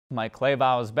Mike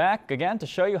Claybaugh is back again to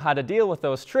show you how to deal with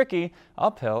those tricky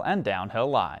uphill and downhill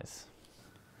lies.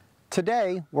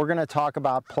 Today, we're going to talk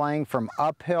about playing from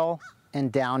uphill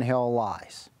and downhill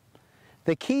lies.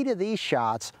 The key to these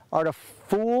shots are to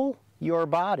fool your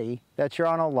body that you're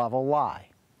on a level lie.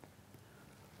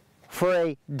 For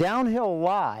a downhill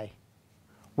lie,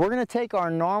 we're going to take our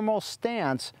normal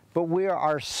stance, but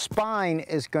our spine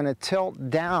is going to tilt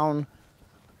down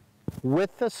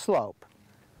with the slope.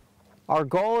 Our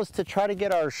goal is to try to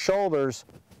get our shoulders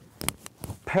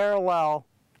parallel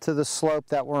to the slope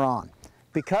that we're on.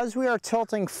 Because we are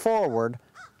tilting forward,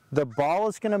 the ball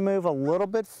is going to move a little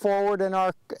bit forward in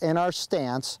our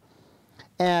stance,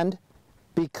 and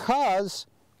because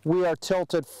we are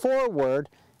tilted forward,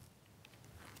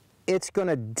 it's going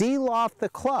to de-loft the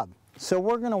club. So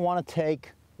we're going to want to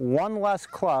take one less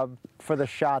club for the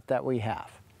shot that we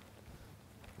have.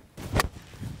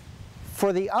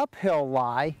 For the uphill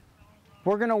lie,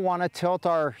 we're going to want to tilt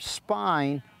our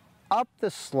spine up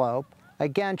the slope,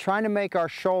 again trying to make our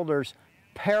shoulders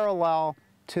parallel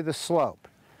to the slope.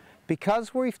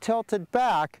 Because we've tilted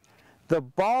back, the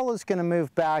ball is going to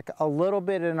move back a little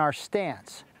bit in our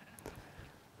stance.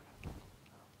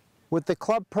 With the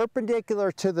club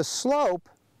perpendicular to the slope,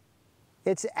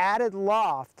 it's added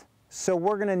loft, so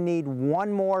we're going to need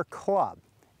one more club.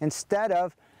 Instead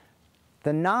of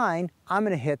the 9, I'm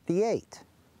going to hit the 8.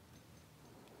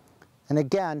 And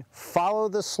again, follow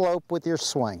the slope with your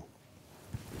swing.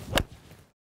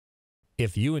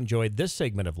 If you enjoyed this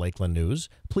segment of Lakeland News,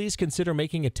 please consider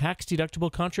making a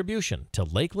tax-deductible contribution to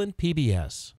Lakeland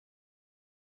PBS.